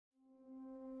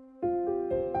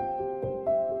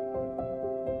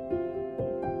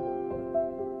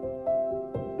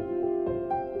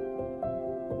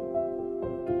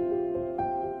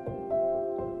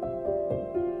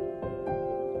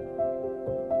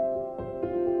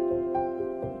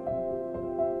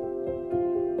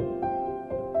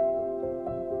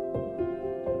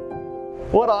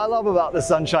What I love about the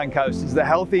Sunshine Coast is the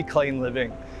healthy, clean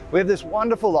living. We have this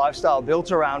wonderful lifestyle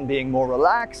built around being more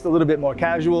relaxed, a little bit more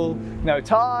casual, no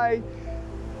tie.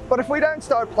 But if we don't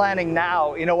start planning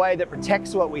now in a way that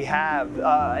protects what we have,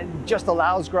 and just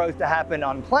allows growth to happen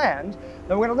unplanned,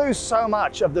 then we're going to lose so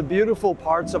much of the beautiful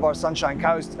parts of our Sunshine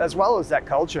Coast as well as that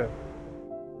culture.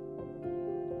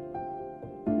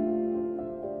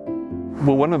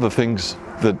 Well, one of the things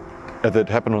that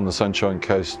happened on the Sunshine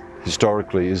Coast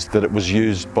historically is that it was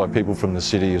used by people from the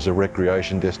city as a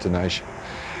recreation destination.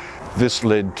 This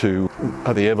led to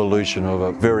the evolution of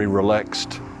a very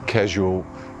relaxed, casual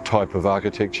type of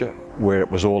architecture where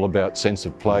it was all about sense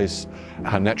of place,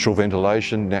 natural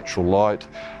ventilation, natural light,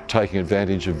 taking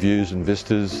advantage of views and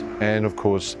vistas, and of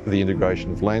course the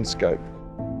integration of landscape.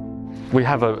 We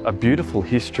have a beautiful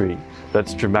history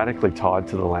that's dramatically tied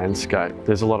to the landscape.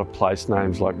 There's a lot of place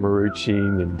names like Maroochy,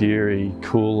 Ngindiri,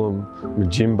 Coolum,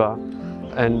 Majimba,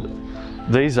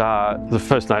 and these are the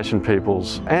First Nation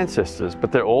people's ancestors,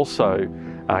 but they're also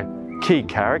key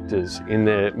characters in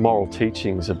their moral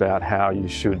teachings about how you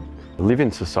should live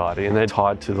in society, and they're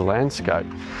tied to the landscape.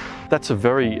 That's a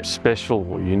very special,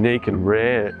 unique and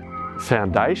rare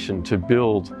foundation to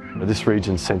build this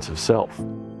region's sense of self.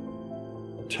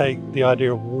 Take the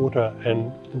idea of water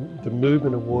and the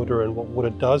movement of water and what water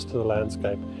does to the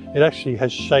landscape, it actually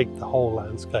has shaped the whole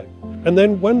landscape. And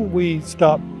then when we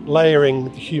start layering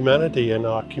the humanity and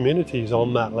our communities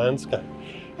on that landscape,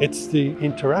 it's the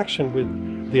interaction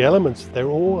with the elements. They're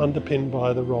all underpinned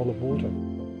by the role of water.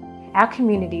 Our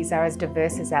communities are as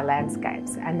diverse as our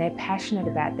landscapes, and they're passionate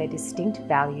about their distinct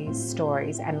values,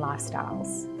 stories and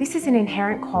lifestyles. This is an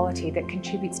inherent quality that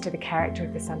contributes to the character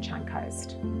of the Sunshine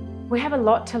Coast. We have a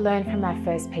lot to learn from our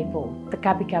first people, the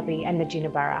Gubbi Gubbi and the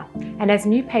Jinnaburra, and as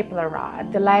new people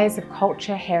arrive, the layers of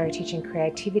culture, heritage and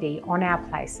creativity on our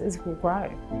places will grow.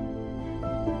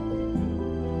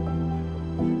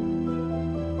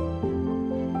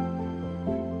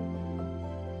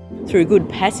 Through good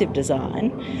passive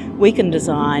design, we can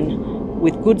design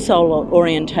with good solar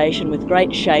orientation, with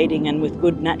great shading and with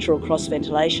good natural cross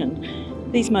ventilation,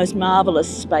 these most marvellous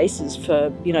spaces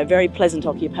for, very pleasant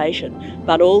occupation,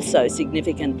 but also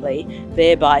significantly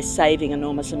thereby saving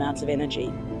enormous amounts of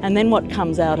energy. And then what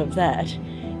comes out of that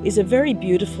is a very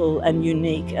beautiful and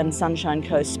unique and Sunshine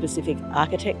Coast specific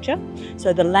architecture.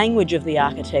 So the language of the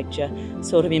architecture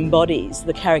sort of embodies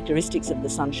the characteristics of the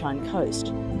Sunshine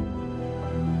Coast.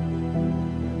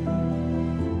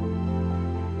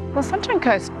 Well, Sunshine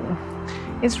Coast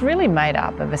is really made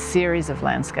up of a series of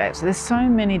landscapes. There's so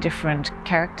many different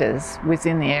characters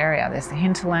within the area. There's the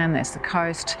hinterland, there's the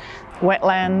coast,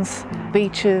 wetlands,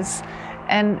 beaches,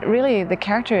 and really the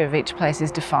character of each place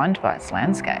is defined by its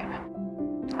landscape.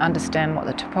 Understand what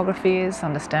the topography is,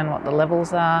 understand what the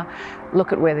levels are,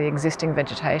 look at where the existing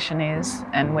vegetation is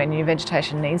and where new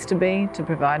vegetation needs to be to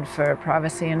provide for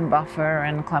privacy and buffer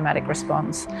and climatic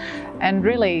response, and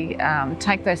really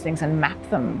take those things and map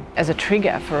them as a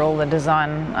trigger for all the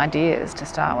design ideas to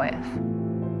start with.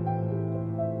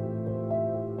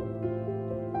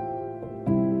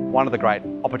 One of the great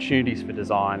opportunities for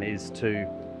design is to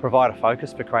provide a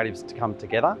focus for creatives to come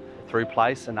together through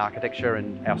place and architecture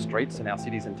and our streets and our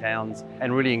cities and towns,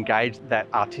 and really engage that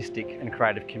artistic and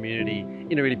creative community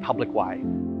in a really public way.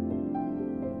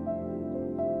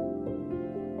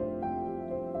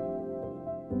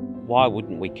 Why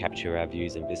wouldn't we capture our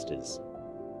views and vistas?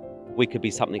 We could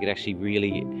be something that actually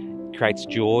really creates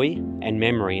joy and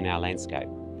memory in our landscape.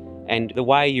 And the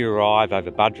way you arrive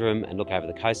over Buderim and look over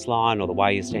the coastline, or the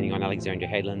way you're standing on Alexandria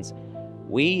Headlands,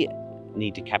 we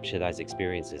need to capture those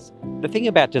experiences. The thing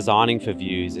about designing for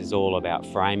views is all about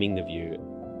framing the view.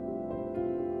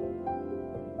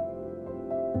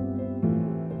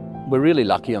 We're really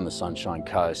lucky on the Sunshine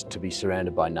Coast to be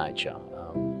surrounded by nature.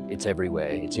 It's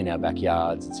everywhere. It's in our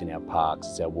backyards, it's in our parks,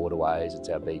 it's our waterways, it's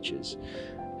our beaches.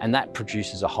 And that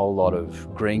produces a whole lot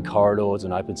of green corridors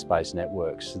and open space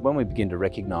networks. When we begin to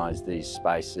recognise these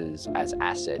spaces as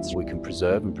assets, we can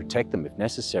preserve and protect them if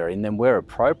necessary, and then where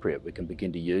appropriate, we can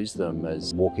begin to use them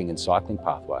as walking and cycling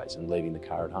pathways and leaving the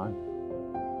car at home.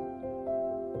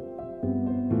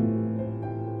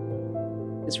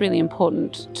 It's really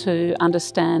important to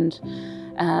understand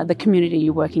the community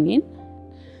you're working in.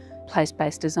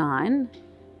 Place-based design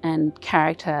and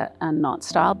character are not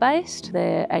style-based.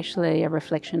 They're actually a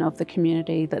reflection of the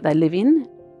community that they live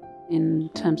in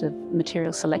terms of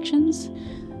material selections.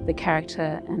 The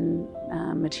character and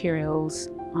materials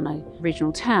on a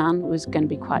regional town was going to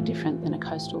be quite different than a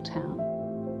coastal town.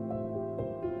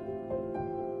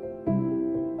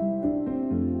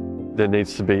 There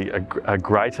needs to be a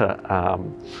greater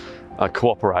a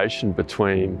cooperation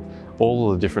between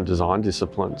all of the different design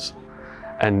disciplines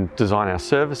and design our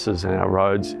services and our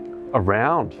roads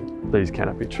around these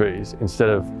canopy trees instead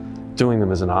of doing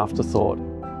them as an afterthought.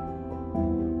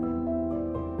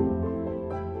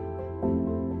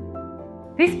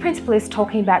 This principle is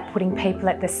talking about putting people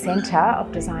at the centre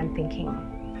of design thinking.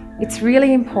 It's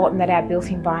really important that our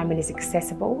built environment is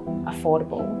accessible,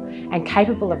 affordable, and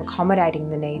capable of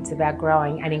accommodating the needs of our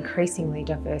growing and increasingly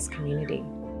diverse community.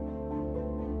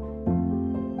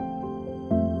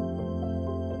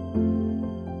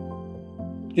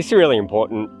 This is a really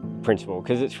important principle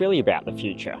because it's really about the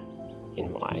future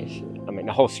in ways. I mean,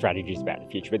 the whole strategy is about the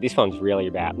future, but this one's really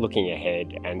about looking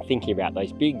ahead and thinking about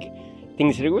those big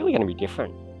things that are really going to be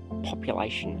different.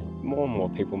 Population, more and more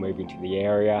people moving to the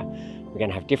area. We're going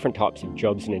to have different types of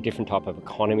jobs and a different type of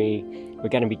economy. We're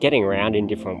going to be getting around in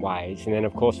different ways. And then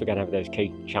of course we're going to have those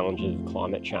key challenges of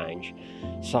climate change.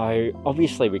 So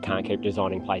obviously we can't keep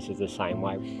designing places the same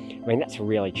way. I mean, that's a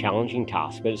really challenging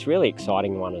task, but it's a really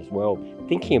exciting one as well.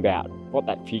 Thinking about what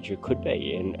that future could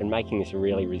be and making this a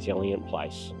really resilient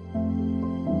place.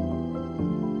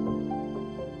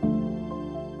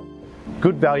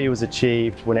 Good value is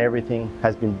achieved when everything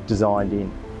has been designed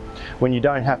in. When you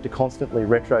don't have to constantly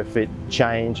retrofit,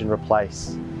 change and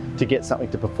replace to get something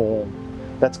to perform.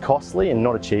 That's costly and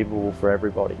not achievable for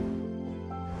everybody.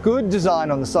 Good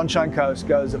design on the Sunshine Coast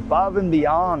goes above and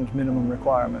beyond minimum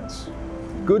requirements.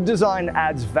 Good design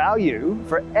adds value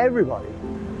for everybody.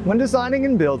 When designing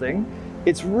and building,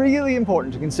 it's really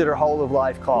important to consider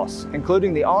whole-of-life costs,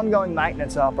 including the ongoing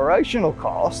maintenance and operational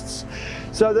costs,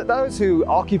 so that those who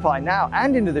occupy now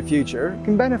and into the future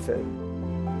can benefit.